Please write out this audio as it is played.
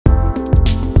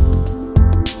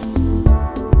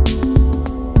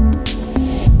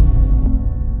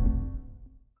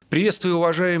Приветствую,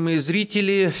 уважаемые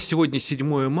зрители. Сегодня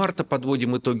 7 марта,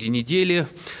 подводим итоги недели.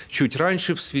 Чуть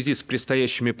раньше, в связи с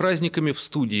предстоящими праздниками, в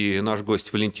студии наш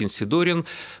гость Валентин Сидорин,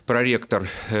 проректор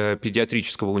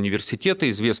педиатрического университета,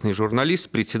 известный журналист,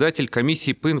 председатель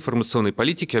комиссии по информационной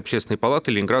политике Общественной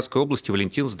палаты Ленинградской области.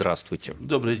 Валентин, здравствуйте.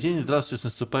 Добрый день, здравствуйте, с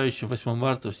наступающим 8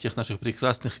 марта всех наших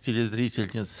прекрасных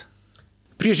телезрительниц.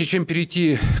 Прежде чем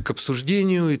перейти к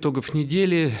обсуждению итогов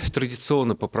недели,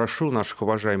 традиционно попрошу наших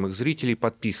уважаемых зрителей: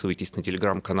 подписывайтесь на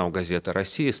телеграм-канал «Газета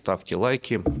России», ставьте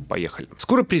лайки. Поехали.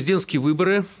 Скоро президентские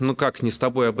выборы. Ну как не с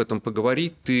тобой об этом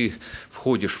поговорить? Ты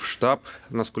входишь в штаб,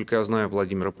 насколько я знаю,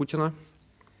 Владимира Путина,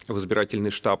 в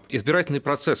избирательный штаб. Избирательный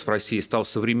процесс в России стал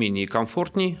современнее и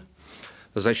комфортнее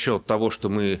за счет того, что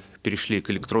мы перешли к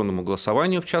электронному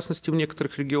голосованию, в частности, в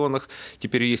некоторых регионах.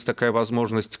 Теперь есть такая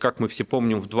возможность, как мы все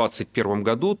помним, в 2021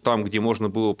 году, там, где можно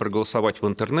было проголосовать в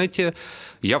интернете,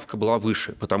 явка была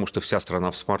выше, потому что вся страна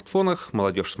в смартфонах,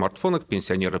 молодежь в смартфонах,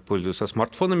 пенсионеры пользуются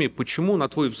смартфонами. Почему, на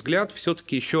твой взгляд,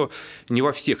 все-таки еще не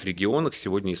во всех регионах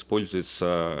сегодня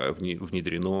используется,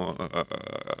 внедрено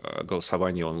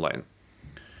голосование онлайн?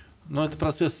 Но этот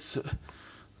процесс,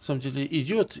 на самом деле,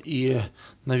 идет, и,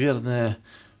 наверное,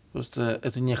 просто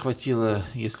это не охватило,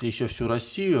 если еще всю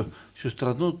Россию, всю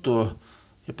страну, то,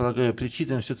 я полагаю,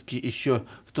 причина все-таки еще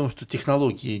в том, что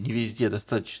технологии не везде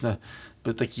достаточно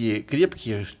такие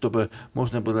крепкие, чтобы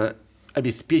можно было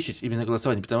обеспечить именно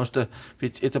голосование, потому что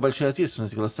ведь это большая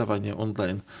ответственность голосования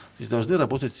онлайн. То есть должны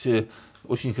работать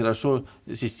очень хорошо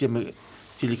системы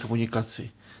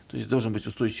телекоммуникаций. То есть должен быть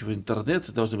устойчивый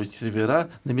интернет, должны быть сервера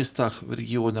на местах в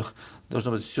регионах,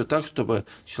 должно быть все так, чтобы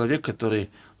человек, который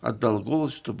отдал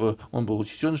голос, чтобы он был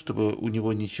учтен, чтобы у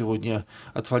него ничего не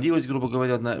отвалилось, грубо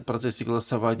говоря, на процессе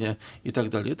голосования и так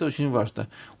далее. Это очень важно.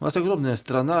 У нас огромная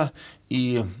страна,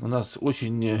 и у нас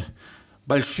очень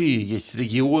большие есть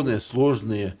регионы,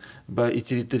 сложные, и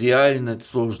территориально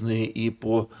сложные, и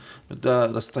по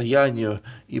расстоянию,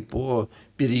 и по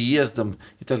переездам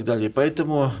и так далее.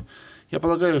 Поэтому я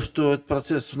полагаю, что этот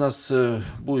процесс у нас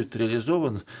будет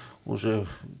реализован уже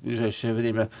в ближайшее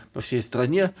время по всей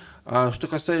стране. А что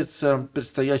касается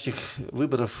предстоящих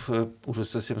выборов уже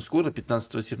совсем скоро,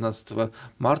 15-17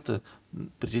 марта,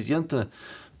 президента,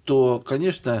 то,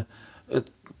 конечно,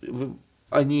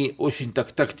 они очень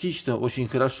так тактично, очень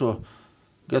хорошо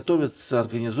готовятся,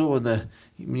 организованы.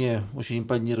 Мне очень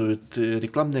импонирует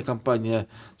рекламная кампания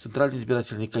Центральной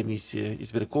избирательной комиссии,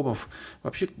 избиркомов.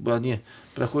 Вообще, они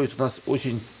проходят у нас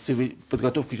очень,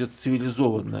 подготовка идет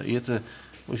цивилизованно, и это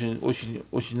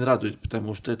очень радует,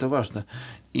 потому что это важно.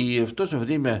 И в то же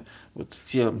время вот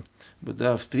те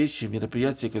встречи,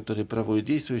 мероприятия, которые проводит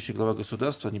действующий глава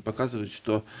государства, они показывают,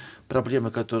 что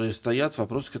проблемы, которые стоят,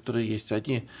 вопросы, которые есть,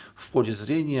 они в поле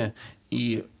зрения,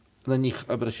 и на них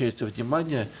обращается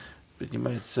внимание,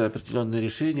 принимаются определенные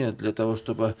решения для того,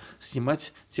 чтобы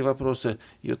снимать те вопросы.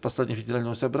 И вот послание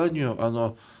Федеральному собранию,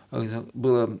 оно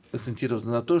было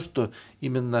акцентировано на то, что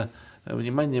именно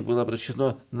внимание было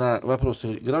обращено на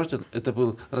вопросы граждан. Это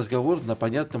был разговор на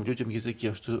понятном людям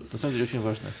языке, что на самом деле очень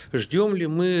важно. Ждем ли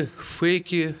мы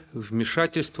фейки,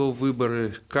 вмешательства в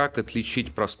выборы? Как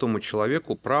отличить простому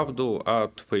человеку правду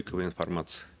от фейковой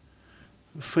информации?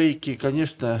 Фейки,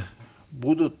 конечно,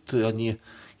 будут. Они,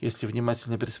 если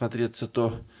внимательно присмотреться,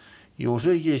 то и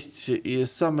уже есть. И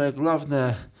самое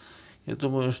главное, я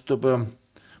думаю, чтобы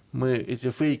мы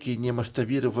эти фейки не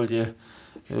масштабировали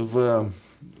в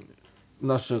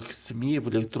наших СМИ, в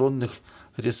электронных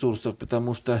ресурсах,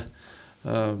 потому что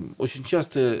очень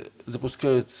часто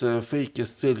запускаются фейки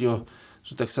с целью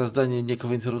создания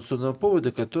некого информационного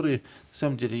повода, который на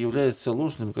самом деле является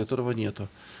ложным, которого нету.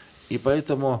 И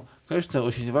поэтому, конечно,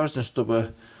 очень важно,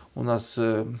 чтобы у нас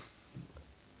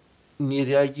не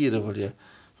реагировали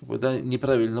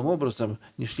неправильным образом,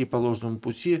 не шли по ложному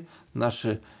пути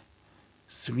наши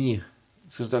СМИ,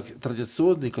 скажем так,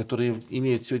 традиционные, которые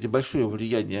имеют сегодня большое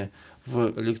влияние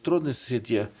в электронной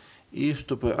среде, и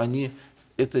чтобы они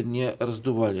это не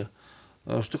раздували.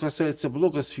 Что касается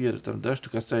блогосферы, что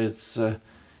касается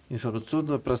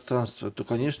информационного пространства, то,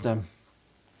 конечно,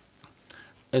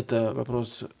 это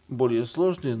вопрос более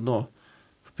сложный, но,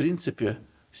 в принципе,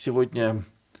 сегодня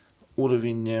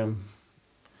уровень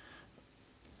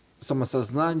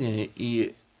самосознания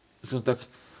и, скажем так,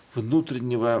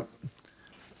 внутренней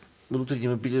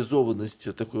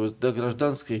мобилизованности, такой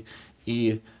гражданской,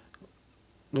 и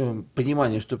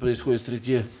понимание, что происходит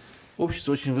среди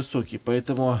общества, очень высокий.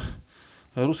 Поэтому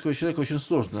русского человека очень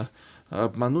сложно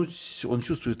обмануть. Он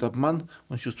чувствует обман,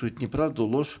 он чувствует неправду,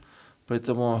 ложь.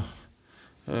 Поэтому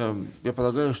я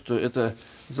полагаю, что это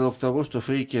залог того, что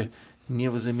фейки не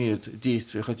возымеют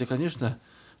действия. Хотя, конечно,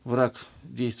 враг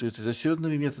действует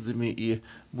изощренными методами и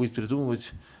будет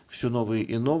придумывать все новые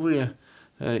и новые.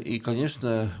 И,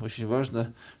 конечно, очень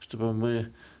важно, чтобы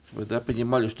мы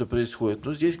понимали, что происходит.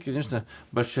 Но здесь, конечно,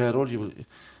 большая роль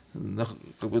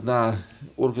на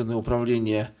органы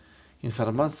управления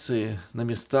информации на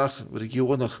местах, в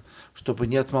регионах, чтобы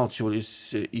не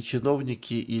отмалчивались и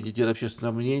чиновники, и лидеры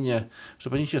общественного мнения,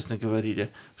 чтобы они честно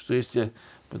говорили, что если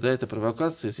это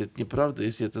провокация, если это неправда,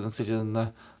 если это нацелено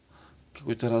на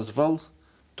какой-то развал,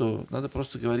 то надо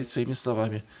просто говорить своими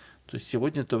словами. То есть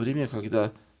сегодня то время,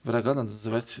 когда врага надо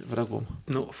называть врагом.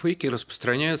 Ну, фейки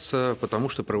распространяются, потому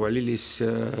что провалились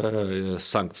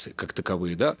санкции как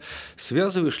таковые, да?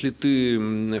 Связываешь ли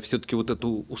ты все-таки вот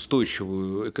эту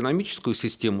устойчивую экономическую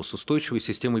систему с устойчивой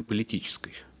системой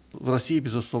политической? В России,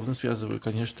 безусловно, связываю,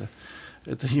 конечно.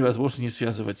 Это невозможно не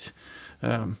связывать.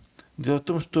 Дело в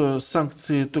том, что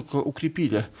санкции только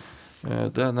укрепили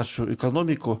нашу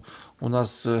экономику. У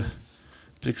нас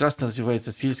прекрасно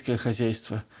развивается сельское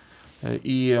хозяйство.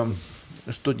 И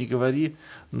что ни говори,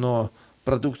 но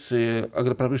продукции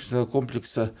агропромышленного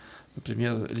комплекса,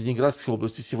 например, Ленинградской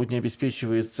области, сегодня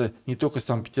обеспечивается не только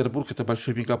Санкт-Петербург, это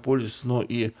большой мегаполис, но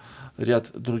и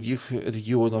ряд других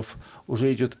регионов.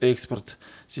 Уже идет экспорт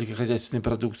сельскохозяйственной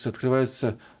продукции,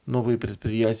 открываются новые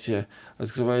предприятия,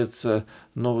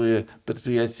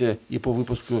 и по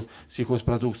выпуску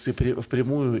сельхозпродукции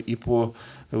впрямую, и по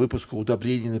выпуску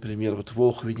удобрений, например. Вот в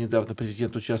Волхове недавно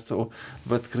президент участвовал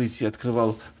в открытии,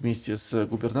 открывал вместе с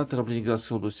губернатором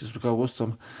Ленинградской области, с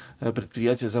руководством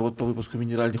предприятия, завод по выпуску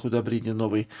минеральных удобрений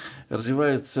новый.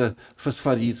 Развивается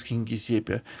фосфорит с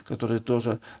Кингисеппа, который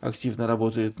тоже активно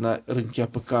работает на рынке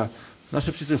АПК.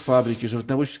 Наши птицефабрики,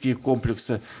 животноводческие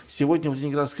комплексы. Сегодня в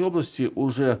Ленинградской области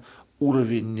уже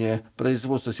уровень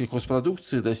производства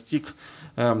сельхозпродукции достиг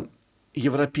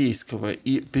европейского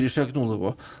и перешагнул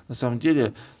его. На самом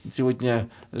деле, сегодня...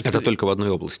 Это только в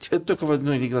одной области. Это только в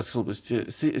одной Ленинградской области.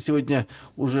 Сегодня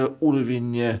уже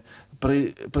уровень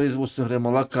производства, например,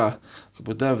 молока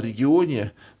в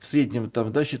регионе, в среднем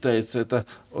считается это...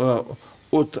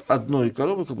 от одной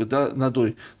коровы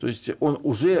надой. То есть он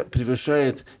уже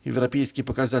превышает европейские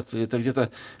показатели. Это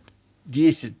где-то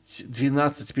 10,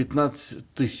 12,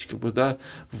 15 тысяч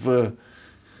в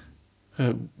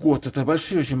год. Это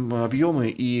большие очень объемы.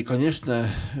 И, конечно,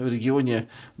 в регионе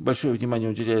большое внимание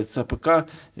уделяется АПК.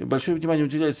 Большое внимание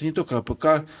уделяется не только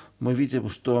АПК. Мы видим,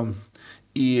 что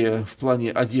и в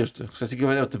плане одежды. Кстати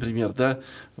говоря, например,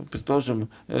 предположим,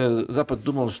 Запад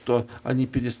думал, что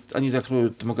они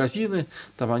закроют магазины,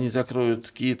 они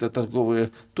закроют какие-то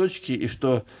торговые точки, и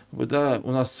что у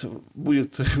нас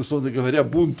будет, условно говоря,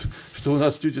 бунт, что у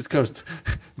нас люди скажут: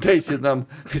 дайте нам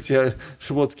эти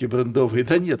шмотки брендовые.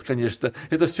 Да нет, конечно,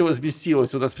 это все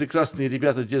возместилось. У нас прекрасные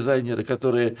ребята, дизайнеры,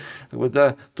 которые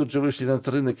тут же вышли на этот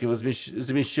рынок и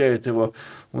замещают его.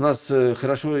 У нас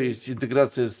хорошо есть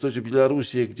интеграция с той же Беларусью,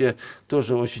 где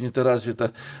тоже очень это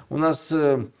развито. У нас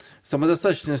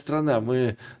самодостаточная страна,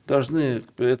 мы должны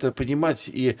это понимать,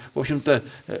 и, в общем-то,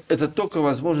 это только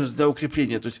возможность для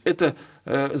укрепления. То есть это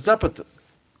Запад,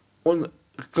 он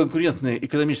в конкурентной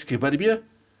экономической борьбе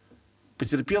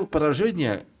потерпел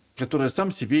поражение, которое сам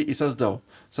себе и создал.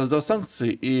 Создал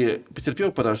санкции и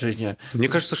потерпел поражение. Мне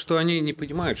кажется, что они не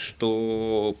понимают,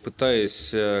 что,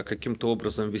 пытаясь каким-то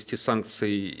образом ввести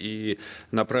санкции и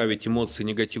направить эмоции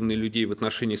негативные людей в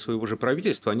отношении своего же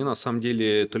правительства, они на самом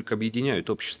деле только объединяют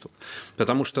общество.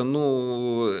 Потому что,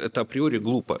 это априори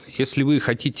глупо. Если вы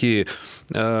хотите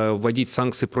вводить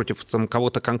санкции против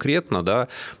кого-то конкретно,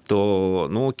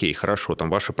 то, окей, хорошо,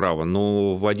 ваше право.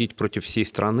 Но вводить против всей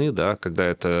страны, когда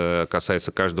это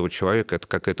касается каждого человека, это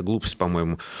какая-то глупость,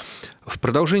 по-моему. В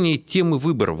продолжении темы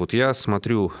выборов, я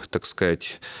смотрю, так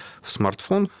сказать, в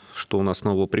смартфон, что у нас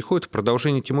нового приходит. В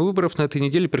продолжении темы выборов на этой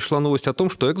неделе пришла новость о том,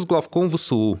 что экс-главком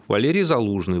ВСУ Валерий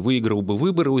Залужный выиграл бы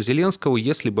выборы у Зеленского,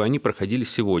 если бы они проходили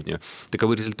сегодня.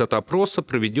 Таковы результаты опроса,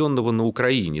 проведенного на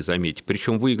Украине, заметьте.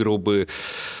 Причем выиграл бы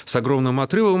с огромным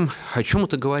отрывом. О чем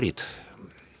это говорит?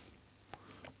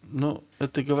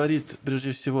 Это говорит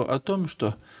прежде всего о том,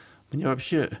 что мне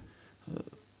вообще...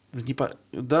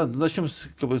 начнем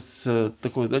с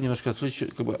такого, немножко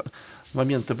отвлеченного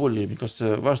момента более, мне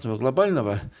кажется, важного,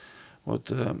 глобального.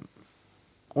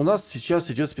 У нас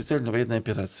сейчас идет специальная военная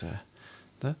операция.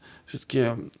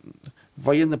 Все-таки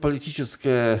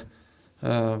военно-политическая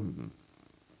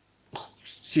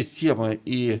система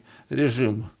и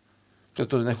режим,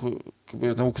 который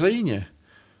на Украине,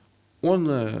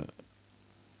 он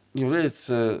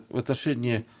является в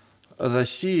отношении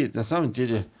России на самом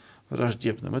деле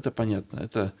враждебным. Это понятно.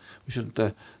 Это, в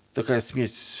общем-то, такая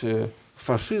смесь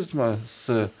фашизма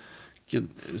с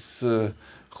с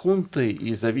хунтой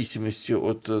и зависимостью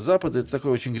от Запада. Это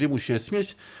такая очень гремучая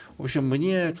смесь. В общем,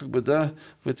 мне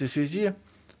в этой связи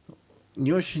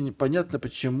не очень понятно,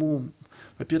 почему,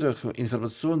 во-первых,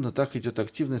 информационно так идет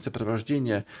активное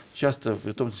сопровождение, часто,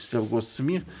 в том числе в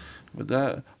госсми, вот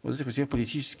этих всех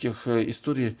политических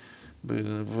историй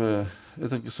в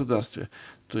этом государстве.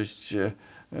 То есть,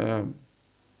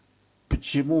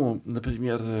 почему,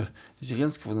 например,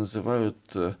 Зеленского называют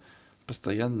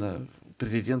постоянно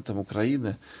президентом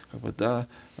Украины,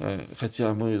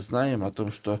 хотя мы знаем о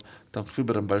том, что там к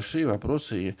выборам большие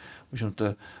вопросы и, в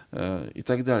общем-то, и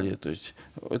так далее. То есть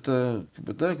это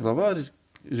глава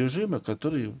режима,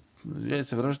 который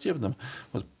является враждебным.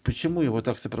 Вот почему его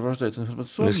так сопровождают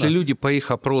информационно? Если люди по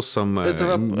их опросам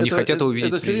не хотят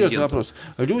увидеть это серьезный вопрос.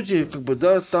 Люди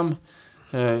там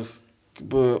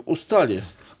устали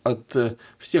от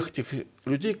всех этих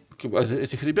людей,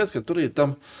 этих ребят, которые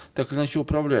там так или иначе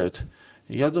управляют.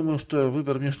 Я думаю, что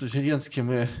выбор между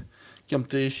Зеленским и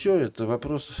кем-то еще – это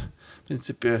вопрос, в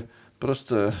принципе,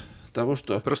 просто того,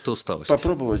 что просто усталость.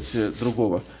 Попробовать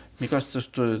другого. Мне кажется,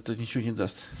 что это ничего не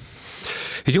даст.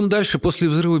 Идем дальше. После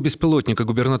взрыва беспилотника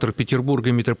губернатор Петербурга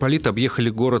и митрополит объехали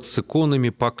город с иконами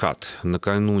плакат.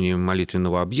 Накануне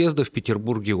молитвенного объезда в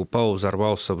Петербурге упал,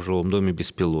 взорвался в жилом доме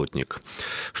беспилотник.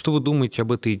 Что вы думаете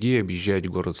об этой идее объезжать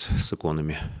город с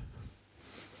иконами?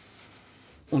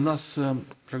 У нас,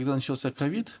 когда начался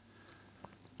ковид,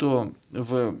 то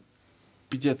в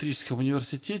педиатрическом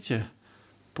университете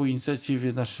по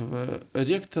инициативе нашего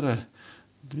ректора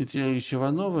Дмитрия Ильича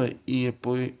Иванова и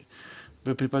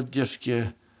при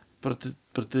поддержке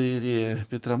протоиерея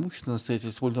Петра Мухина,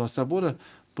 настоятеля Смольного собора,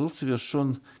 был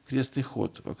совершен крестный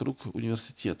ход вокруг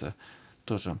университета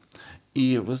тоже.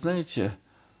 И вы знаете,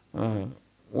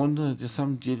 он на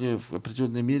самом деле в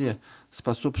определенной мере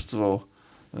способствовал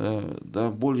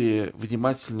более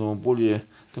внимательному, более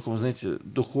такому, знаете,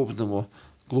 духовному,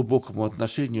 глубокому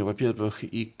отношению, во-первых,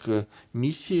 и к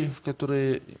миссии, в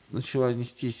которой начала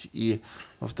нестись, и,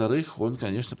 во-вторых, он,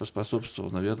 конечно,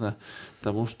 поспособствовал, наверное,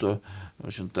 тому, что, в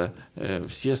общем-то,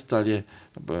 все стали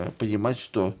понимать,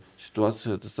 что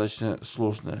ситуация достаточно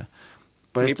сложная.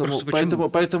 Поэтому,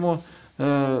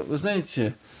 вы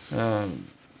знаете,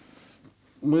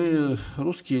 мы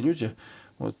русские люди,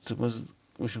 мы,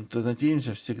 в общем-то,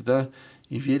 надеемся всегда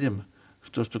и верим в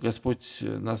то, что Господь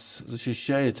нас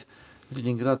защищает.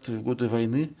 Ленинград в годы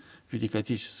войны Великой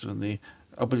Отечественной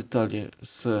облетали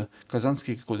с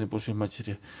Казанской иконы Божьей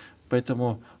Матери.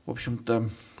 Поэтому, в общем-то,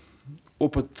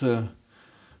 опыт,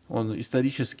 он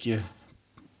исторически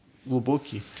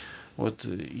глубокий.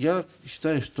 Я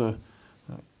считаю, что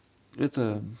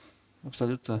это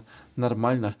абсолютно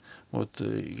нормально.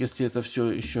 Если это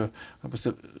все еще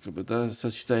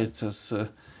сочетается с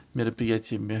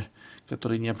мероприятиями,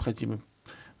 которые необходимо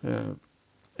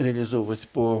реализовывать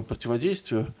по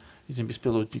противодействию этим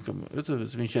беспилотникам, это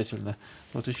замечательно.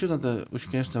 Еще надо, очень,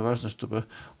 конечно, важно, чтобы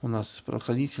у нас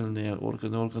правоохранительные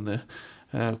органы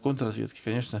контрразведки,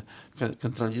 конечно,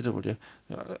 контролировали,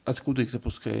 откуда их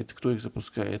запускает, кто их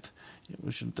запускает. В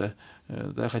общем-то,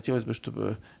 хотелось бы,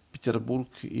 чтобы Петербург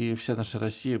и вся наша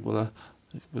Россия была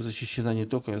защищена не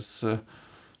только с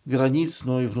границ,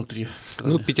 но и внутри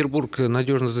страны. Петербург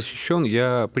надежно защищен.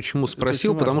 Я почему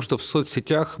спросил? Потому что в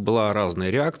соцсетях была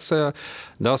разная реакция,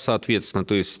 соответственно.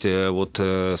 То есть,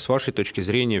 с вашей точки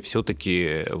зрения,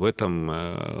 все-таки в этом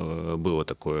было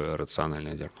такое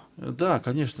рациональное зерно? Да,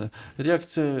 конечно.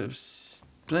 Реакция,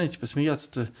 знаете,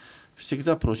 посмеяться-то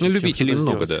всегда проще. Любителей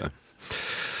много, да.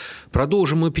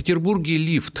 Продолжим. В Петербурге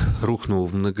лифт рухнул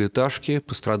в многоэтажке,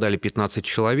 пострадали 15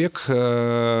 человек.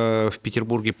 В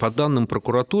Петербурге, по данным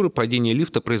прокуратуры, падение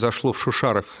лифта произошло в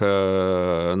Шушарах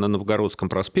на Новгородском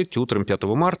проспекте утром 5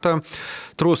 марта.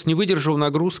 Трос не выдержал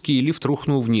нагрузки, и лифт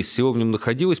рухнул вниз. Всего в нем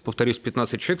находилось, повторюсь,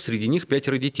 15 человек, среди них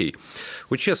 5 детей.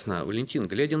 Честно, Валентин,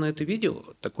 глядя на это видео,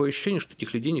 такое ощущение, что у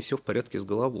этих людей не все в порядке с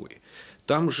головой.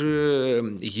 Там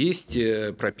же есть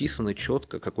прописано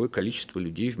четко, какое количество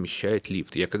людей вмещает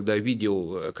лифт. Я когда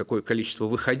видел, какое количество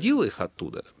выходило их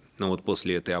оттуда,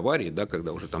 после этой аварии,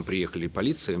 когда уже там приехали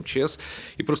полиция, МЧС,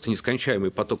 и просто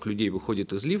нескончаемый поток людей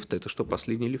выходит из лифта, это что,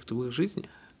 последний лифт в их жизни?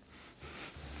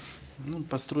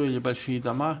 Построили большие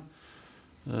дома,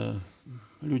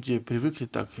 люди привыкли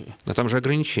так. Но там же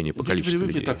ограничения по количеству людей.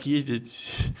 Люди привыкли так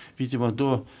ездить, видимо,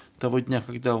 до того дня,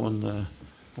 когда он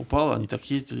упал, они так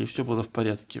ездили, и все было в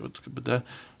порядке.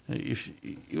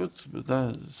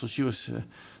 Случилось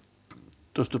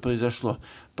то, что произошло.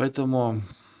 Поэтому...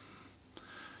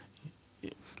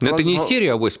 Это не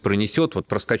серия авось пронесет,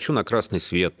 проскочу на красный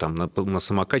свет, на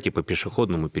самокате по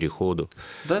пешеходному переходу.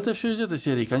 Да, это все из этой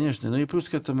серии, конечно. И плюс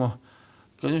к этому,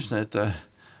 конечно, это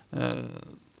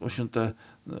в общем-то,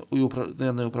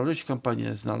 наверное, управляющая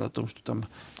компания знала о том, что там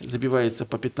забивается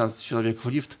по 15 человек в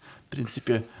лифт. В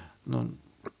принципе, ну,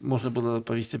 можно было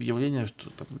повесить объявление, что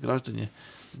там граждане...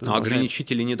 А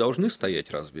ограничители не должны стоять,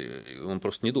 разве? Он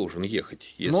просто не должен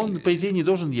ехать. Если... Ну, он, по идее, не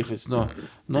должен ехать, но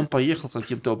он поехал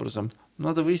каким-то образом.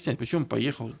 Надо выяснять, почему он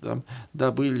поехал. Там,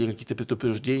 да, были ли какие-то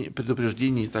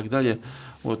предупреждения и так далее.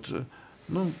 Вот.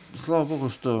 Ну, слава богу,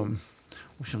 что,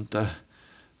 в общем-то,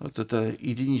 вот это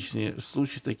единичные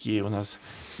случаи такие у нас.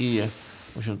 И,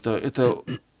 в общем-то, это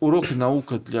урок и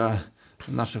наука для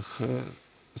наших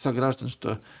сограждан,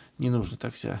 что не нужно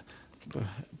так себя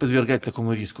подвергать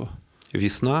такому риску.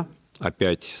 Весна,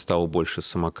 опять стало больше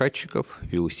самокатчиков,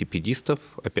 велосипедистов,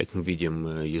 опять мы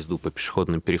видим езду по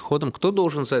пешеходным переходам. Кто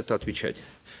должен за это отвечать?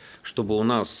 Чтобы у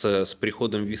нас с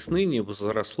приходом весны не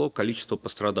возросло количество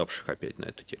пострадавших опять на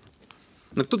эту тему.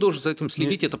 Но кто должен за этим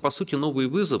следить? Это, по сути, новые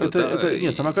вызовы.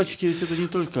 Нет, самокатчики ведь это не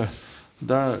только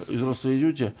взрослые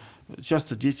люди.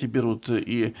 Часто дети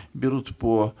берут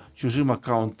по чужим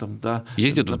аккаунтам, да.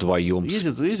 Ездят вдвоем.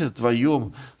 Ездят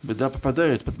вдвоем, да,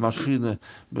 попадают под машины,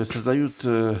 создают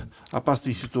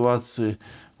опасные ситуации.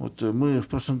 Вот мы в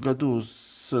прошлом году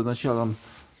с началом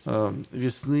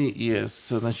весны и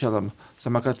с началом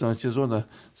самокатного сезона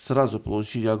сразу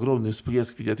получили огромный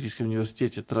всплеск в педиатрическом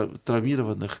университете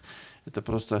травмированных. Это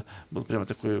просто был прямо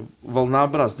такой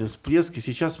волнообразный всплеск, и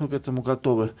сейчас мы к этому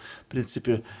готовы. В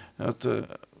принципе,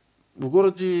 в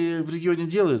городе, в регионе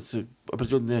делаются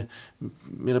определенные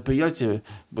мероприятия,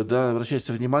 да,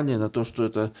 обращается внимание на то, что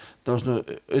это должно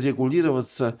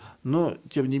регулироваться, но,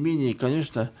 тем не менее,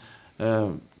 конечно,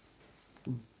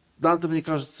 надо, мне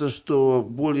кажется, что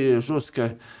более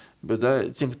жестко, да,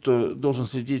 тем, кто должен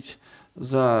следить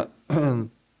за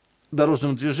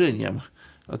дорожным движением,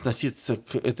 относиться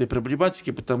к этой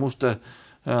проблематике, потому что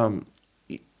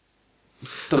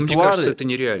тротуары, мне кажется, это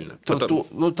нереально.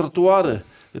 Тротуары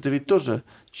 – это ведь тоже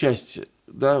часть,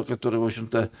 да, которая, в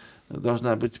общем-то,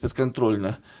 должна быть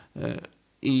подконтрольна.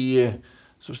 И,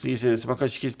 собственно, если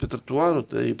самокатчик есть по тротуару,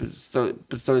 да, и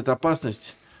представляет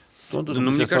опасность, то он должен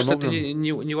быть мне кажется, это остановлен.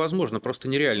 невозможно, просто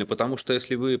нереально, потому что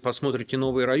если вы посмотрите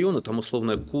новые районы, там,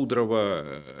 условно, Кудрово,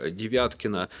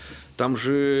 Девяткино, там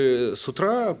же с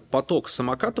утра поток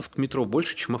самокатов к метро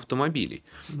больше, чем автомобилей.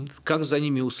 Как за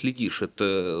ними уследишь?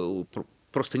 Это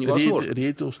просто невозможно.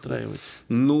 Рейды устраивать.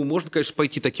 Ну, можно, конечно,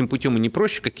 пойти таким путем, и не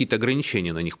проще какие-то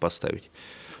ограничения на них поставить.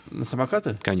 На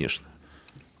самокаты? Конечно.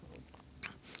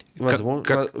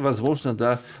 Возможно,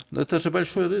 да. Но это же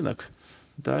большой рынок.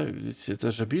 Да, ведь это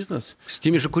же бизнес. С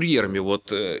теми же курьерами.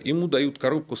 Вот ему дают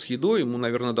коробку с едой, ему,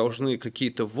 наверное, должны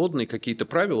какие-то вводные, какие-то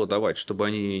правила давать, чтобы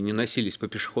они не носились по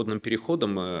пешеходным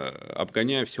переходам,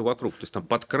 обгоняя все вокруг. То есть там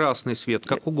под красный свет,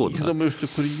 как угодно. Я думаю, что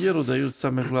курьеру дают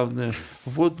самое главное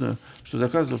вводную, что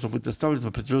заказ должен быть доставлен в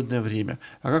определенное время.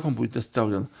 А как он будет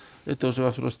доставлен, это уже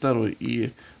вопрос второй.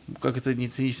 И как это не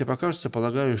цинично покажется,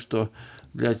 полагаю, что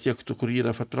для тех, кто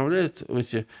курьеров отправляет в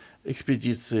эти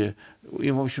экспедиции,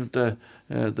 им, в общем-то,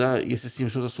 да, если с ним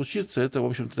что-то случится, это, в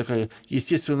общем-то, такая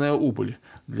естественная убыль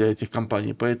для этих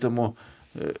компаний. Поэтому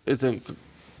это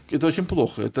очень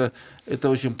плохо. Это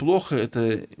очень плохо,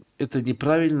 это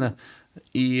неправильно.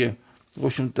 И, в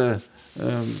общем-то,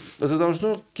 это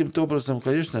должно каким-то образом,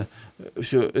 конечно,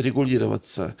 все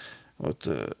регулироваться. Вот.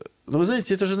 Но вы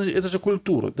знаете, это же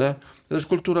культура, да? Это же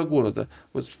культура города.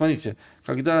 Вот смотрите,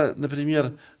 когда,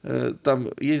 например, там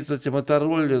ездят эти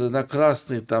мотороллеры на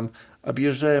красный, там,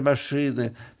 объезжая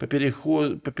машины по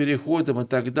переходам и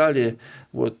так далее,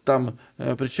 вот там,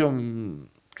 причем,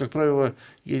 как правило,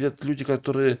 ездят люди,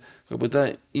 которые как бы,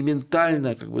 да, и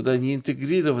ментально как бы, да, не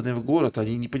интегрированы в город,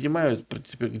 они не понимают, в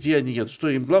принципе, где они едут, что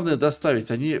им главное доставить,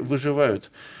 они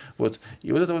выживают. Вот.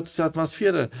 И вот эта вот вся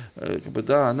атмосфера, как бы,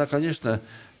 да, она, конечно,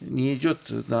 не идет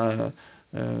на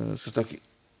так,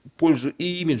 пользу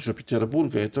и имиджу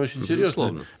Петербурга. Это очень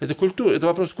серьезно. Это культура, это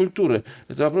вопрос культуры.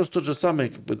 Это вопрос тот же самый,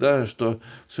 как бы, да, что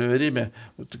в свое время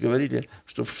вот, говорили,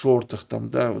 что в шортах там,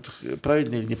 да, вот,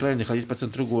 правильно или неправильно ходить по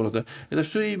центру города. Это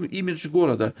все имидж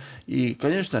города. И,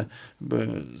 конечно,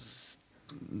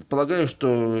 полагаю,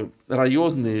 что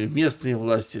районные, местные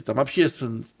власти, там,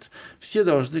 общественные, все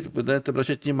должны как бы, на это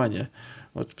обращать внимание.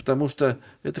 Вот, потому что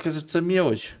это, кажется,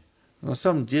 мелочь. Но на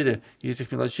самом деле из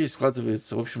этих мелочей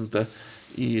складывается, в общем-то,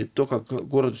 и то, как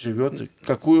город живет,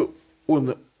 какой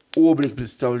он облик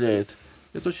представляет.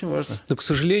 Это очень важно. Но, к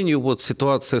сожалению, вот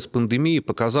ситуация с пандемией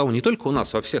показала не только у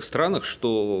нас, во всех странах,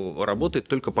 что работает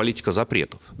только политика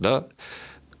запретов. Да?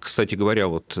 кстати говоря,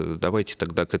 вот давайте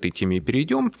тогда к этой теме и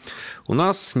перейдем. У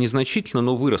нас незначительно,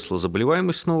 но выросла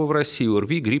заболеваемость снова в России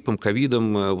ОРВИ, гриппом,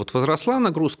 ковидом. Вот возросла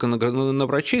нагрузка на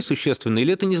врачей существенно,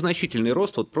 или это незначительный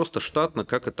рост, вот просто штатно,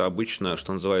 как это обычно,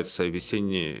 что называется,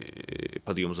 весенний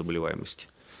подъем заболеваемости?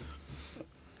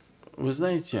 Вы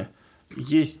знаете,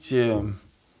 есть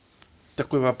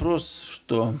такой вопрос,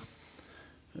 что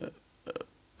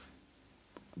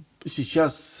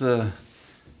сейчас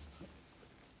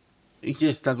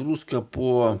есть нагрузка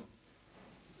по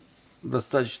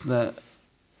достаточно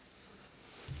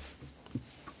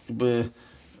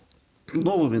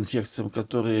новым инфекциям,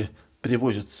 которые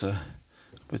привозятся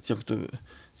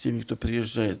теми, кто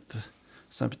приезжает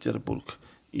в Санкт-Петербург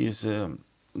из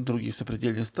других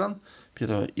сопредельных стран,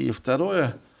 первое. И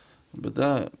второе,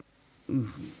 в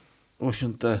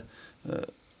общем-то,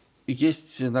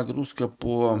 есть нагрузка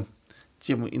по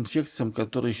тем инфекциям,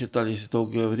 которые считались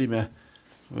долгое время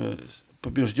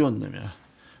побежденными.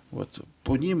 Вот.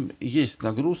 По ним есть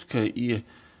нагрузка, и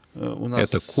у нас...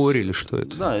 Это корь или что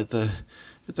это? Да,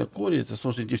 это корь, это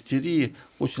сложные дифтерии,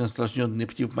 очень осложненные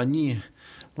пневмонии.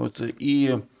 Вот.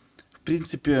 И, в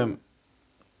принципе,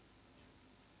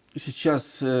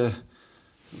 сейчас,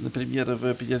 например,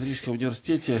 в педиатрическом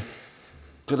университете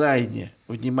крайне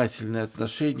внимательное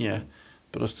отношение,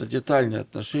 просто детальное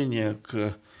отношение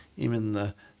к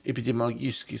именно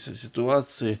эпидемиологической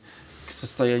ситуации, к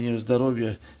состоянию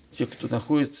здоровья тех, кто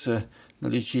находится на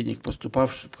лечении, к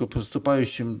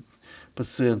поступающим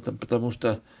пациентам, потому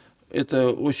что это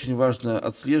очень важно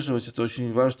отслеживать, это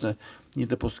очень важно не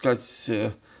допускать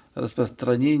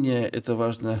распространения, это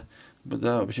важно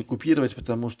вообще купировать,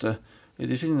 потому что это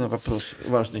действительно вопрос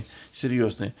важный,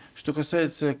 серьезный. Что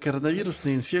касается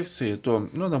коронавирусной инфекции, то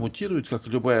она мутирует, как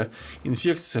любая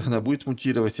инфекция, она будет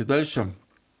мутировать и дальше.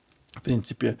 В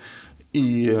принципе,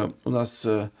 и у нас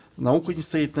наука не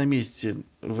стоит на месте.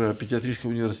 В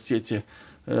педиатрическом университете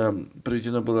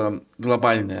проведено было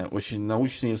глобальное очень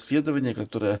научное исследование,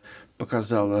 которое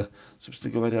показало,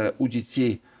 собственно говоря, у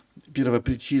детей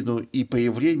первопричину и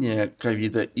появления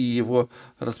ковида, и его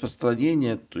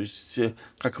распространение. То есть,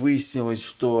 как выяснилось,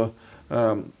 что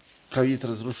ковид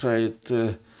разрушает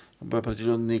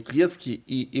определенные клетки,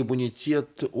 и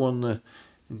иммунитет, он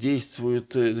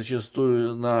действует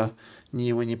зачастую на не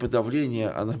его не подавление,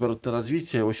 а наоборот на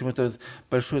развитие. В общем, это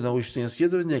большое научное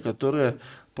исследование, которое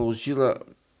получило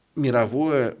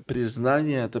мировое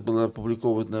признание. Это было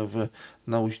опубликовано в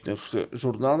научных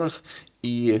журналах.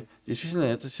 И действительно,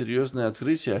 это серьезное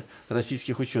открытие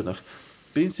российских ученых.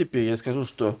 В принципе, я скажу,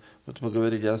 что вот мы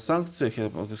говорили о санкциях, я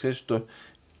могу сказать, что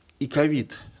и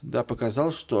ковид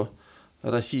показал, что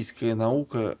российская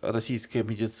наука, российская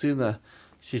медицина,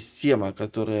 система,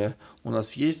 которая у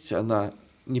нас есть, она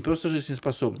не просто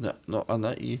жизнеспособна, но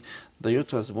она и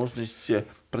дает возможность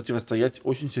противостоять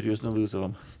очень серьезным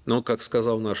вызовам. Но, как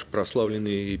сказал наш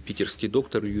прославленный питерский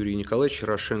доктор Юрий Николаевич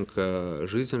Рошенко,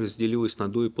 жизнь разделилась на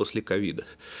до и после ковида.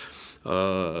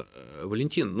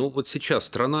 Валентин, вот сейчас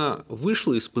страна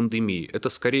вышла из пандемии, это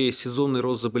скорее сезонный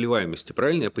рост заболеваемости,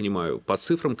 правильно я понимаю? По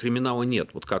цифрам криминала нет,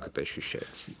 вот как это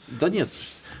ощущается? Да нет,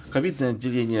 ковидное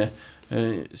отделение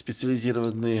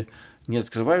специализированные не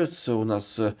открываются, у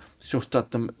нас все в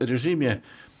штатном режиме.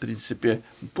 В принципе,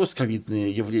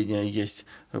 постковидные явления есть.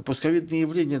 Постковидные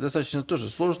явления достаточно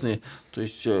тоже сложные, то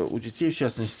есть у детей в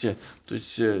частности, то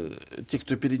есть те,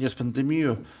 кто перенес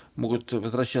пандемию, могут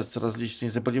возвращаться различные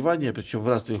заболевания, причем в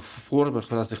разных формах,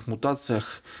 в разных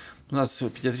мутациях. У нас в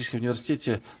педиатрическом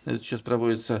университете на этот счет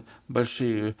проводятся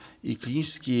большие и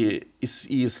клинические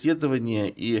и исследования,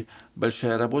 и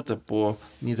большая работа по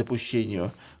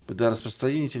недопущению до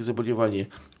распространения этих заболеваний.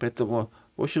 Поэтому,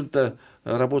 в общем-то,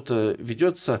 работа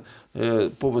ведется,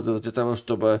 поводов для того,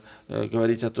 чтобы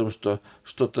говорить о том, что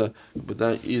что-то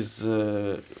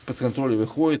из-под контроля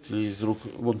выходит или из рук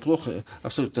вон плохо,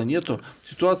 абсолютно нету.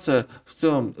 Ситуация в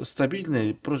целом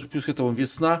стабильная, плюс к этому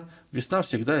весна. Весна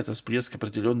всегда это всплеск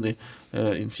определенной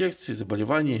инфекции,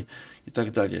 заболеваний и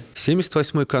так далее.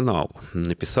 78-й канал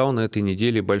написал на этой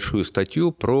неделе большую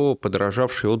статью про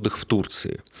подорожавший отдых в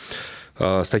Турции.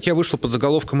 Статья вышла под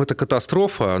заголовком «Это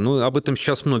катастрофа». Об этом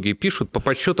сейчас многие пишут. По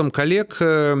подсчетам коллег,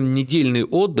 недельный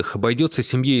отдых обойдется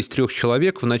семье из 3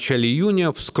 человек в начале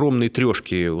июня в скромной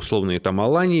трешке, условной там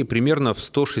Алании, примерно в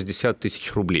 160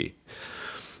 тысяч рублей.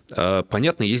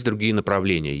 Понятно, есть другие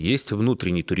направления, есть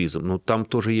внутренний туризм, но там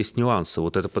тоже есть нюансы.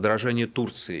 Вот это подорожание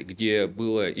Турции, где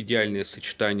было идеальное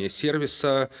сочетание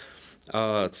сервиса,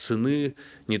 цены,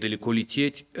 недалеко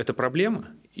лететь. Это проблема?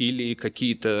 Или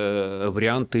какие-то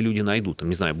варианты люди найдут?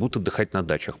 Не знаю, будут отдыхать на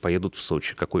дачах, поедут в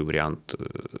Сочи. Какой вариант?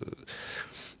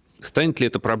 Станет ли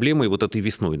это проблемой вот этой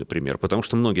весной, например? Потому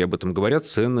что многие об этом говорят,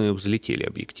 цены взлетели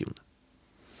объективно.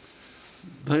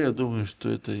 Да, я думаю, что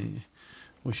это,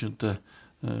 в общем-то,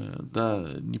 да,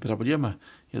 не проблема.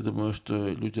 Я думаю, что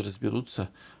люди разберутся,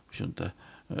 в общем-то,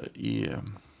 и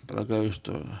полагаю,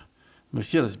 что мы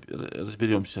все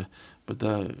разберемся,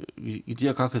 да,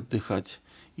 где, как отдыхать,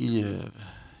 или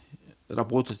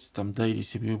работать там, да, или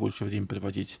семьей больше времени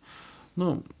проводить.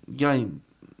 Ну, я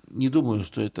не думаю,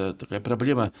 что это такая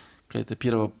проблема какая-то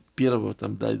первого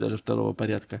там, да, и даже второго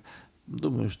порядка.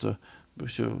 Думаю, что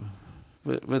все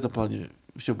в этом плане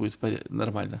все будет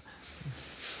нормально.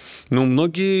 Ну,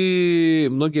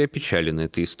 многие опечалены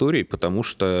этой историей, потому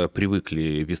что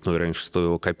привыкли весной раньше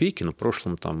стоило копейки, но в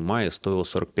прошлом там мае стоило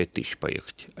 45 тысяч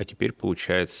поехать. А теперь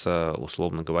получается,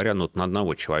 условно говоря, ну, на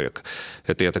одного человека.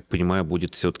 Это, я так понимаю,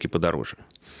 будет все-таки подороже.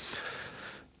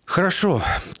 Хорошо.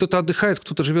 Кто-то отдыхает,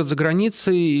 кто-то живет за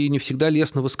границей и не всегда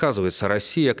лестно высказывается о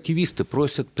России. Активисты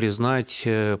просят признать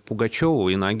Пугачеву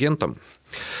иноагентом,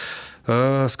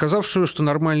 сказавшую, что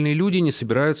нормальные люди не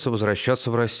собираются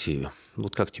возвращаться в Россию.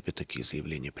 Вот как тебе такие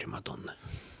заявления примадонны?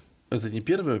 Это не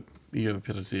первое ее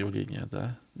заявление,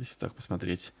 да, если так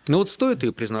посмотреть. Ну вот стоит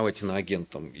ее признавать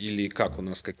иноагентом? Или как, у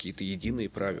нас какие-то единые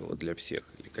правила для всех?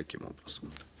 Или каким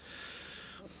образом?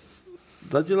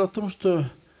 Да, дело в том, что...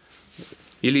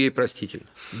 Или ей простительно?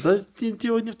 Да,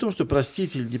 дело не в том, что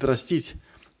простить или не простить.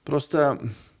 Просто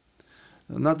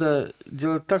надо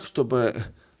делать так, чтобы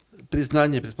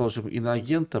признание, предположим,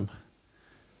 иноагентом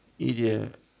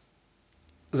или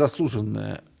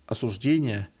заслуженное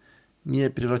осуждение не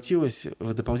превратилось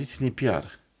в дополнительный пиар.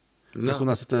 Да. Как у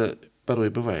нас это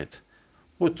порой бывает.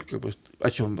 Вот как бы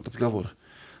о чем разговор.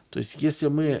 То есть, если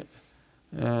мы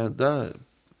да,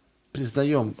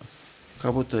 признаем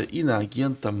кого-то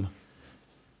иноагентом,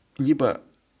 либо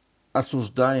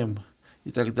осуждаем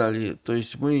и так далее, то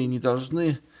есть мы не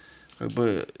должны как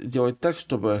бы делать так,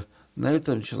 чтобы на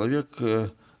этом человек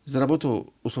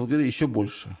заработал, условно говоря, еще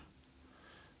больше.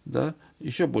 Да?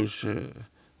 Еще больше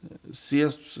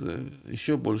средств,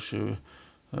 еще больше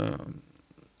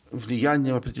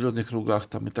влияния в определенных кругах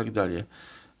там, и так далее.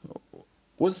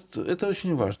 Вот это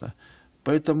очень важно.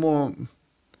 Поэтому,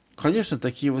 конечно,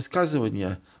 такие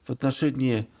высказывания в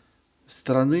отношении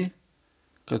страны,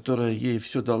 которая ей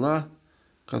все дала,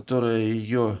 которая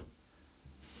ее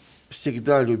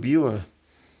всегда любила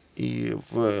и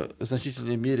в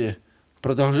значительной мере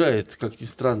продолжает, как ни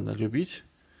странно, любить,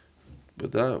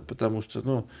 да, потому что,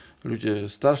 ну, люди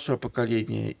старшего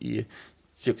поколения и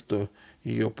те, кто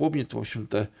ее помнит, в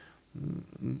общем-то,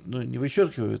 ну, не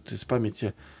вычеркивают из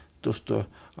памяти то, что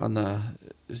она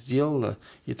сделала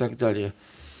и так далее.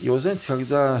 И вы знаете,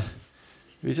 когда...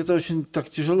 Ведь это очень так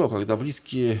тяжело, когда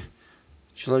близкий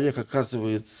человек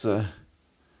оказывается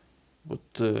вот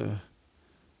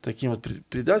таким вот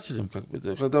предателем, как бы,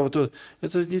 да, когда вот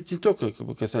это не только как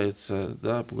бы касается,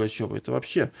 да, Пугачева, это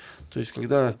вообще, то есть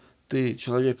когда ты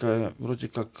человека вроде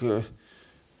как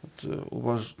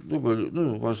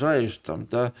уважаешь, там,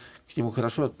 да, к нему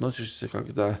хорошо относишься,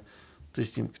 когда ты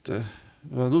с ним как-то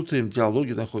во внутреннем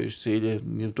диалоге находишься, или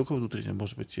не только внутреннем,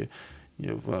 может быть, и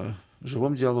в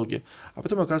живом диалоге, а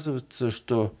потом оказывается,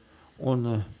 что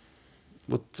он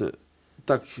вот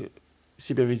так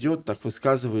себя ведет, так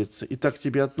высказывается и так к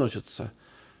тебе относится.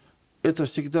 Это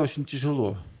всегда очень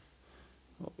тяжело.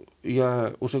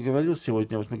 Я уже говорил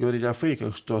сегодня, вот мы говорили о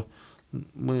фейках, что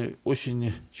мы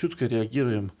очень чутко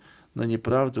реагируем на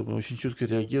неправду, мы очень чутко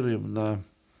реагируем на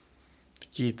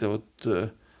какие-то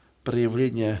вот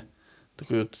проявления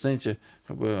такой вот, знаете,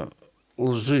 как бы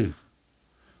лжи,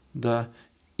 да,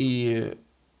 и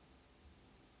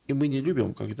мы не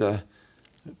любим, когда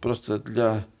просто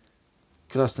для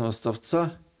красного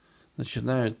словца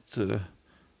начинают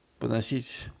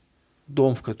поносить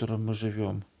дом, в котором мы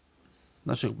живем,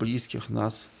 наших близких,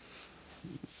 нас.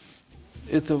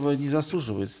 Этого не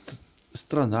заслуживает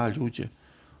страна, люди.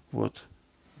 Вот.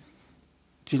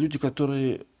 Те люди,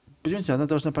 которые... Понимаете, она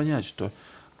должна понять, что,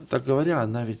 так говоря,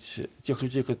 она ведь тех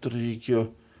людей, которые ее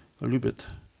любят,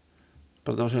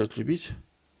 продолжают любить,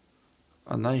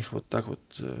 она их вот так вот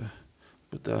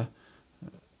да,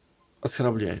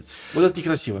 оскорбляет. Вот это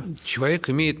некрасиво. Человек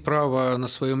имеет право на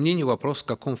свое мнение. Вопрос, в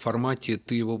каком формате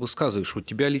ты его высказываешь. У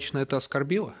тебя лично это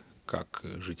оскорбило, как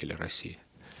жителя России?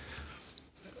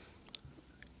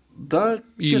 Да,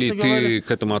 или ты говоря,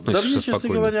 к этому относишься да, мне, спокойно?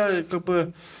 Честно говоря, как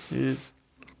бы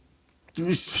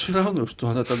все равно, что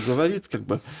она так говорит, как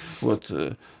бы вот.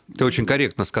 Ты очень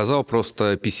корректно сказал,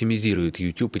 просто пессимизирует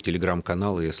YouTube и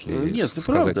телеграм-каналы, если нет, сказать,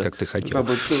 правда, как ты хотел. Как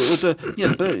бы,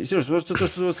 нет, Сереж, просто то,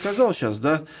 что ты сказал сейчас,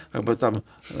 да, как бы там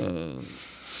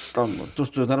там, то,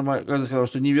 что нормально, когда сказал,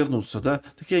 что не вернуться, да,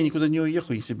 так я никуда не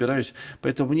уехал, не собираюсь.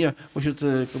 Поэтому мне, в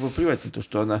общем-то, как бы плевать на то,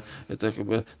 что она это как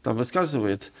бы там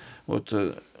высказывает, вот,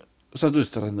 с одной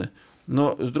стороны.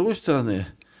 Но с другой стороны,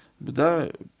 да...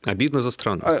 Обидно за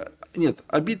страну. Нет,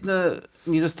 обидно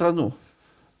не за страну,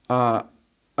 а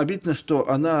обидно, что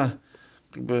она,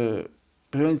 как бы,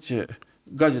 понимаете,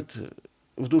 гадит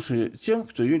в душе тем,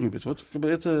 кто ее любит. Вот как бы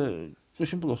это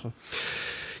очень плохо.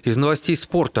 Из новостей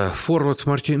спорта. Форвард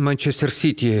Манчестер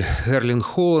Сити Эрлинг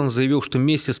Холланд заявил, что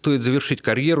Месси стоит завершить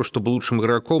карьеру, чтобы лучшим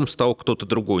игроком стал кто-то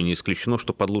другой. Не исключено,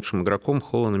 что под лучшим игроком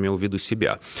Холланд имел в виду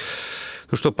себя.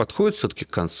 Ну что, подходит все-таки к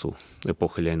концу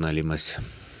эпоха Лионеля Месси?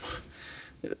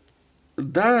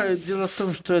 Да, дело в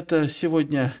том, что это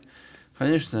сегодня,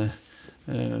 конечно,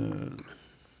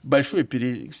 большой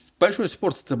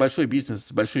спорт, это большой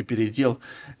бизнес, большой передел,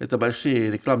 это большие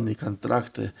рекламные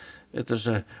контракты, это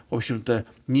же, в общем-то,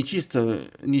 не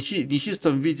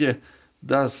чистом виде,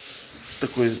 да,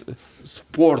 такой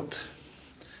спорт,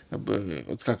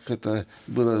 вот как это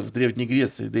было в Древней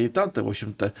Греции, да и там-то, в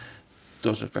общем-то,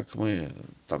 тоже, как мы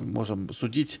там можем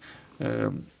судить,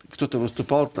 кто-то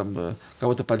выступал, там,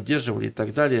 кого-то поддерживали и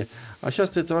так далее. А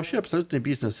сейчас это вообще абсолютный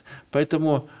бизнес.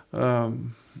 Поэтому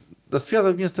до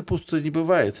святого места пусто не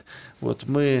бывает. Вот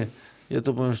я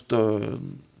думаю, что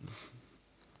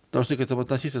должны к этому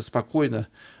относиться спокойно.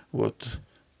 Вот,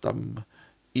 там,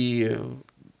 и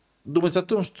думать о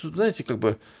том, что, знаете, как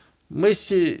бы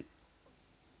Месси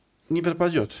не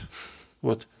пропадет.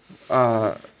 Вот.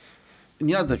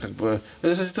 Не надо, как бы,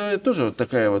 это тоже вот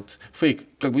такая вот фейк,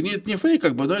 как бы, не фейк,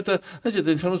 как бы, но это, знаете,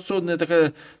 это информационная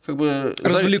такая, как бы,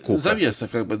 завеса,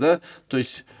 как бы, да, то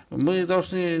есть мы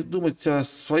должны думать о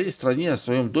своей стране, о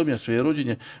своем доме, о своей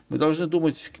родине, мы должны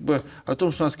думать, как бы, о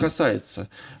том, что нас касается,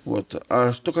 вот,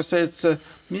 а что касается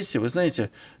Месси, вы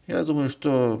знаете, я думаю,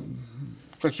 что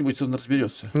как-нибудь он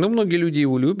разберется. Ну, многие люди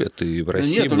его любят, и в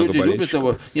России Нет, много люди любят болельщиков.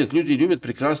 его. Нет, люди любят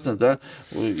прекрасно, да,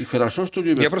 и хорошо, что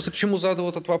любят. Я просто к чему задал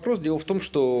этот вопрос? Дело в том,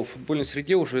 что в футбольной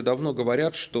среде уже давно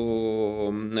говорят,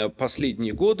 что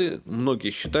последние годы,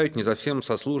 многие считают, не совсем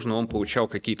заслуженно он получал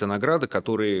какие-то награды,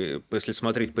 которые, если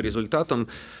смотреть по результатам,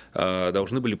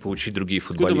 должны были получить другие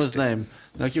футболисты. Откуда мы знаем,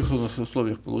 на каких он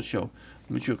условиях получал?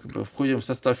 Мы что, как бы входим в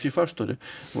состав FIFA, что ли?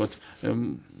 Вот.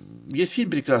 Есть фильм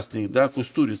прекрасный, да,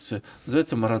 Кустурицы,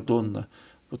 называется «Марадонна».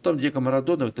 Вот там Диего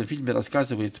Марадона в этом фильме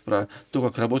рассказывает про то,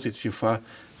 как работает FIFA,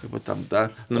 как бы там,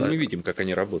 да. Но мы не видим, как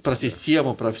они работают. Про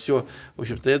систему, про все. В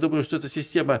общем-то, я думаю, что эта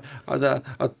система, она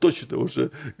отточена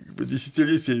уже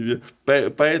десятилетиями.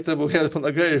 Поэтому я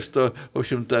полагаю, что, в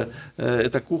общем-то,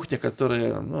 эта кухня,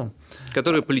 которая...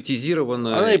 которая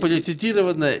политизирована. Она и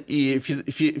политизирована, и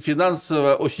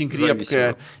финансово очень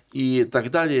крепкая, и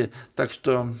так далее. Так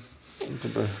что...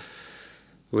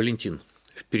 Валентин,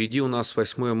 впереди у нас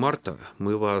 8 марта.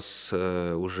 Мы вас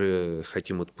уже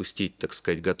хотим отпустить, так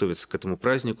сказать, готовиться к этому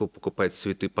празднику, покупать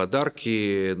цветы,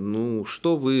 подарки. Ну,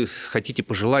 что вы хотите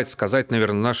пожелать, сказать,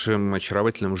 наверное, нашим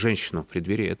очаровательным женщинам в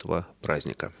преддверии этого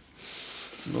праздника?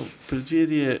 Ну, в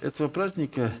преддверии этого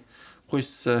праздника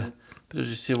хочется,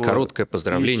 прежде всего... Короткое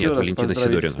поздравление от Валентина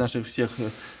Сидорина. Наших всех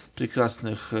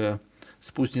прекрасных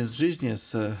спутниц жизни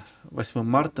с 8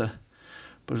 марта.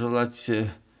 Пожелать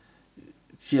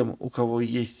тем, у кого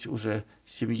есть уже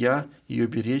семья, ее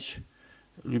беречь,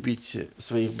 любить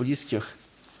своих близких,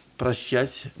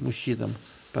 прощать мужчинам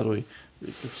порой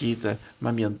какие-то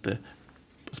моменты,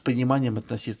 с пониманием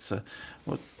относиться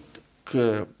вот,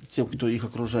 к тем, кто их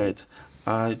окружает,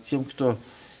 а тем, кто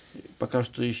пока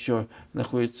что еще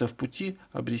находится в пути,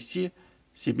 обрести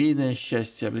семейное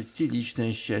счастье, обрести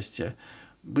личное счастье,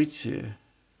 быть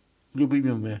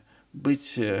любимыми,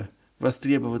 быть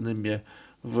востребованными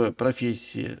в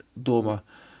профессии, дома,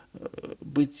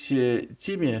 быть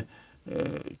теми,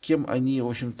 кем они, в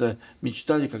общем-то,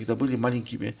 мечтали, когда были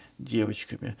маленькими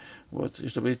девочками. Вот, и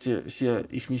чтобы все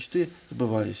их мечты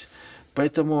сбывались.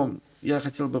 Поэтому я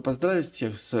хотел бы поздравить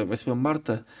всех с 8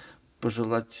 марта,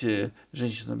 пожелать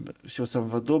женщинам всего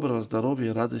самого доброго,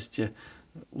 здоровья, радости,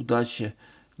 удачи,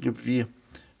 любви,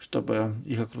 чтобы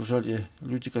их окружали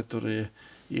люди, которые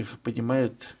их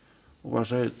понимают,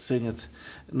 уважают, ценят.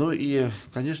 Ну и,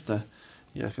 конечно,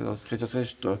 я хотел сказать,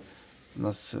 что у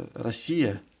нас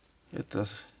Россия – это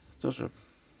тоже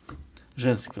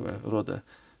женского рода,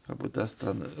 как бы, да,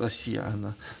 страна. Россия,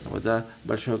 она, как бы, да,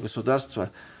 большое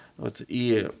государство. Вот,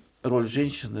 и роль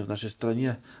женщины в нашей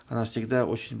стране, она всегда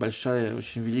очень большая,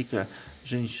 очень великая.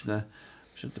 Женщина,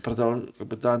 как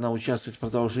бы, да, она участвует в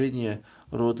продолжении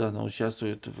рода, она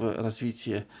участвует в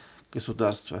развитии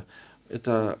государства.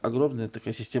 Это огромная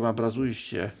такая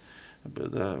системообразующая,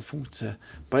 да, функция.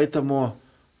 Поэтому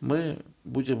мы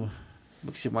будем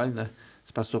максимально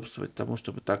способствовать тому,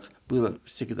 чтобы так было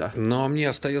всегда. Ну, а мне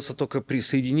остается только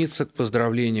присоединиться к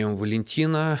поздравлениям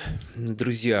Валентина.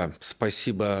 Друзья,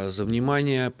 спасибо за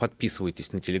внимание.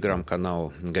 Подписывайтесь на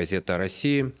телеграм-канал «Газета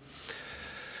России».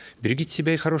 Берегите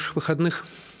себя и хороших выходных.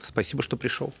 Спасибо, что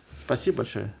пришел. Спасибо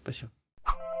большое. Спасибо.